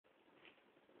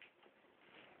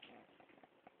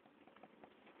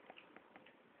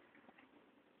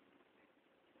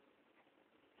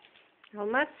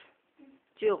Алмаз?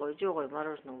 Жей ғой,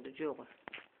 мороженыңды жей ғой.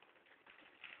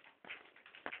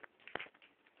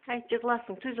 Ай,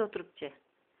 жығыласың, түз отырып же.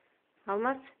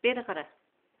 Алмаз, бері қара.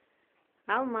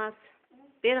 Алмаз,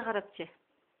 бері қарап же.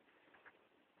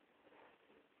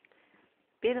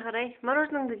 Бері қарай,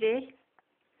 мороженыңды жей.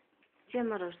 Же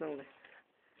мороженыңды.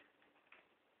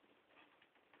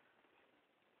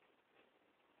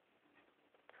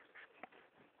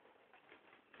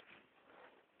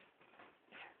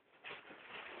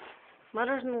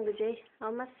 Мороженыңды жей,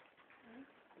 Алмаз.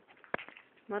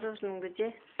 Мороженыңды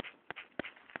жей.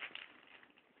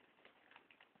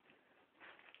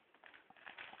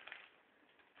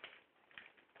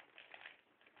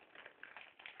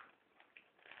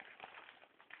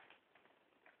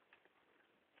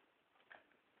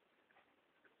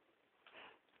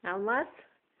 Алмаз,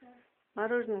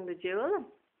 мороженыңды жей, балам.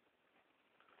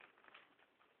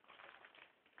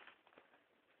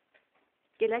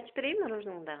 Кел, ашып берейін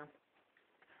мороженыңдағын.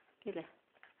 Келе.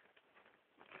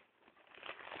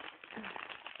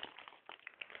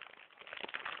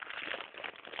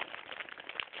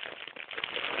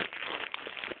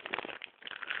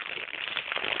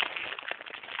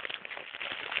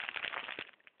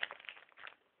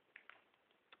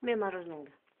 Мен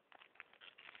мороженыңды.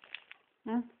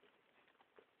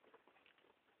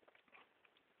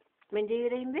 Мен жей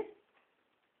берейін бе?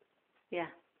 Я.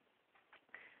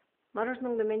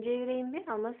 Мороженыңды мен жей берейін бе,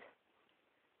 Алмаз?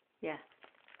 Я.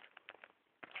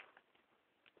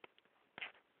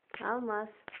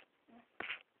 Алмаз.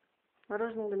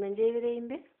 Мороженыңды мен жей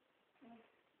берейін бе?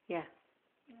 Я.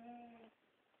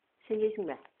 Сен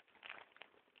жейсің бе?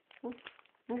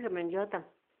 Мен жей атам.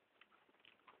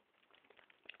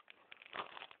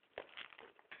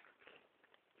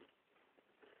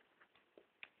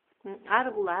 Ары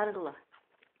құла, ары құла.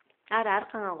 Ары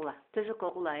арқаңа құла. Төшекке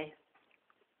құлай.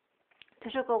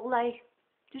 Төшекке құлай.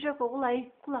 Төшекке құлай.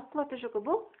 Құла, төшекке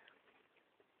бұл.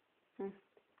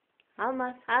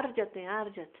 Алмаз, ары жат,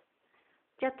 ары жат.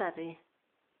 Жат ары.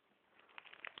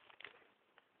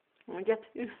 Жат.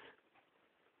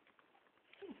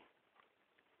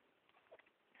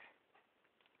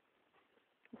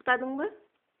 Ұқтадың ба?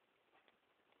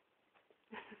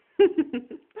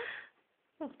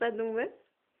 Ұқтадың ба?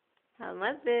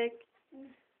 Алмазбек.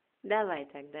 Давай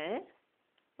тогда,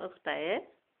 Ұқта,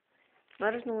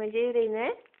 Мороженыңды жей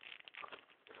берейін,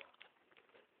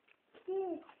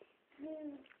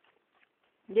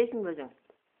 Жейсің бе өзің?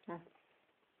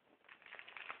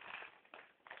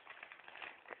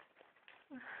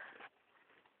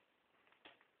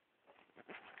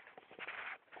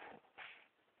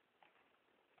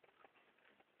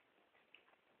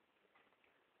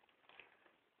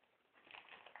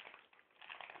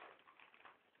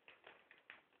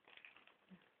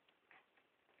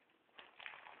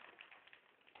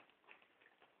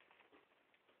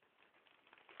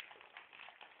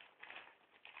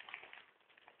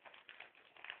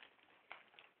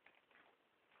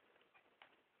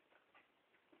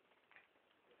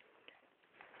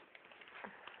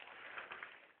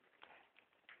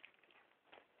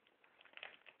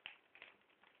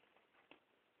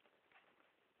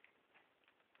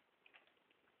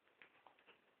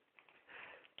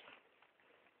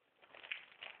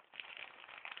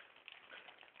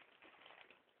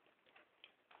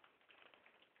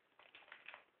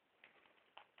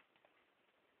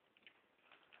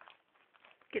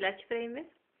 Gel, açıp vereyim mi?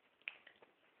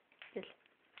 Gel.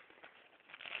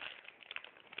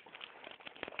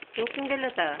 Yokun gel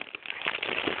ata.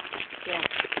 Gel.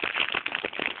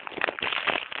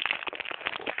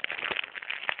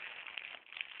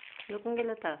 Yokun gel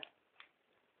ata.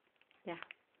 Gel.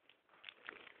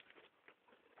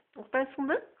 Uqtaysың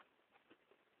ба?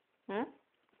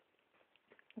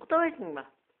 Uqtabайсың ба?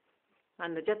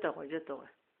 Анда жата ғой. Жата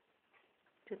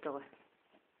ғой.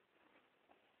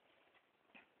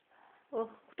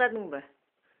 Uqtadың ба?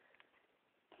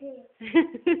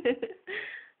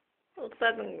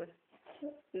 Uqtadың ба?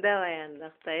 Давай анда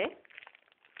uqta,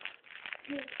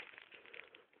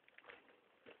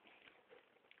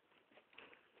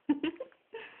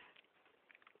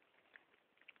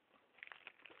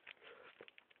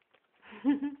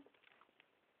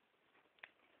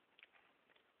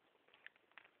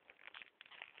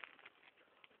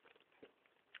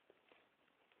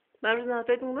 Мороженое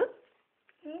тойдың ба?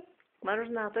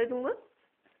 Мороженое тойдың ба?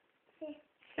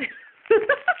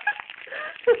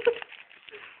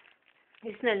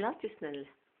 Үстіне ал, үстіне.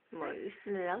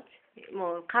 Үстіне ал.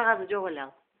 Қағазы жоқ өл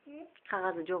ал.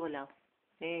 Қағазы жоқ өл ал.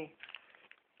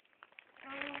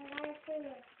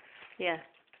 Я.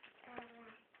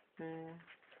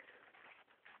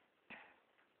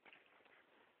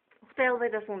 ұйықтай албай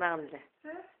атасың дағым эле.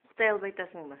 Ұйықтай албай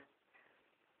атасың ба?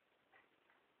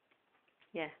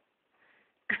 Иә.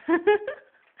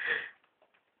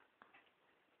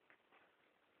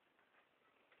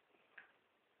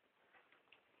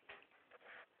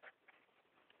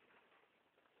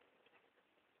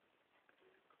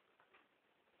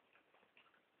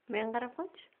 Мен қарап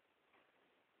қойшы.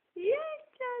 Иә,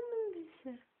 жаным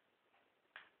десе.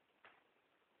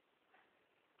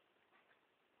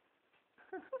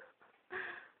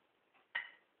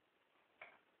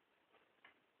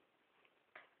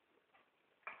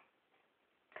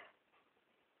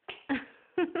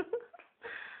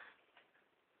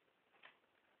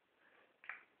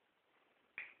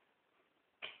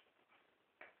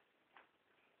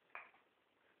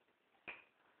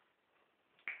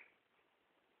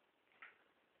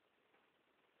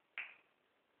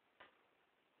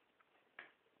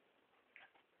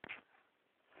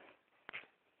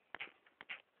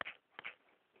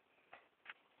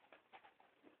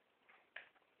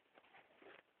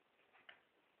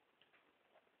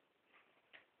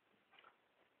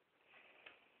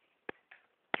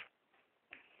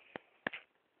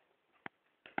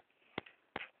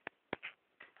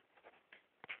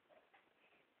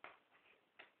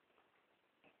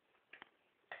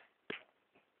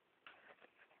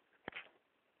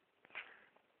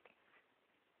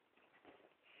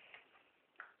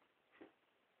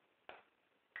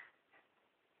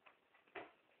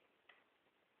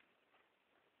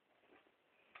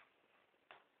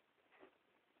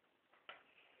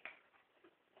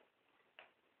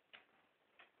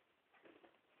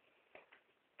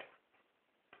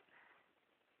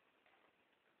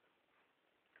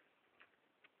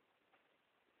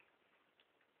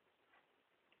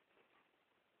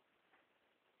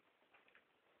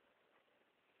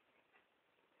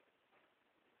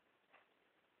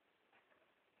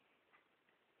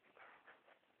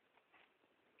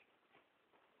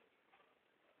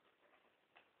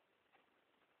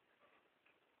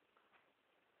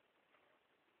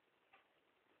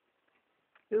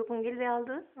 Uyqun келбей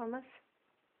алды, Алмаз?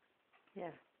 Иә.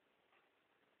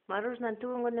 Мороженое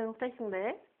төгөнгөндөн уктайсың да,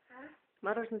 э?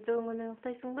 Мороженое төгөнгөндөн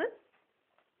уктайсың ба?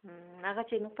 Ага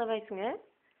чейин уктабайсың, э?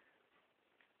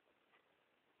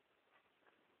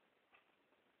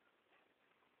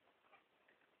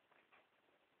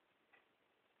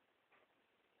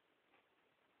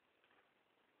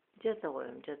 Жата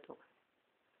коем, жата кой.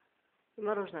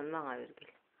 Мороженое мага бер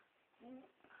кел.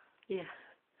 Иә.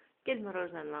 Кел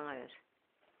мороженое мага бер.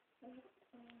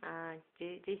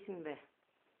 Жейсің бе?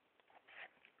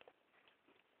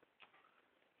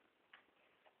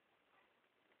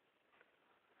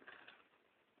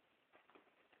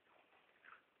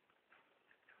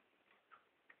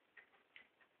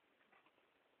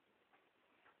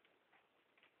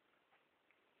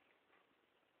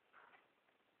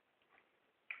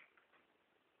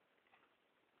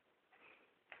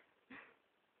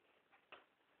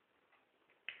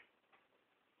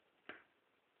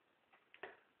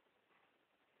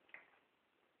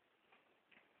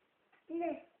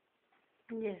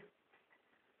 Не.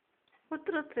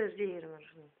 Отыр, жейір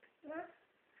мороженое.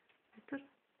 Отыр.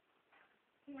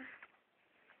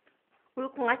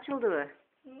 Uyqun açıldı mı?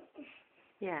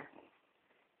 Ya.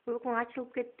 Uyqun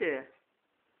açılıp ketти.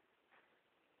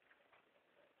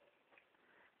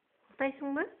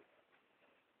 Uxtaysың mı?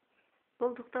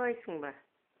 Болды, uxtabайсың ба?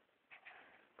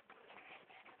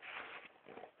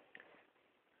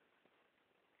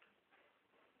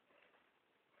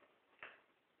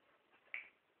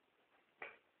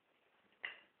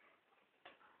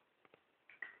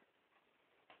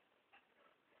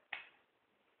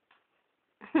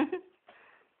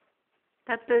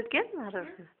 Tatlı eкен,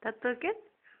 мороженое. Tatlı eкен.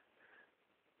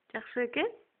 Жақсы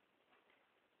екен.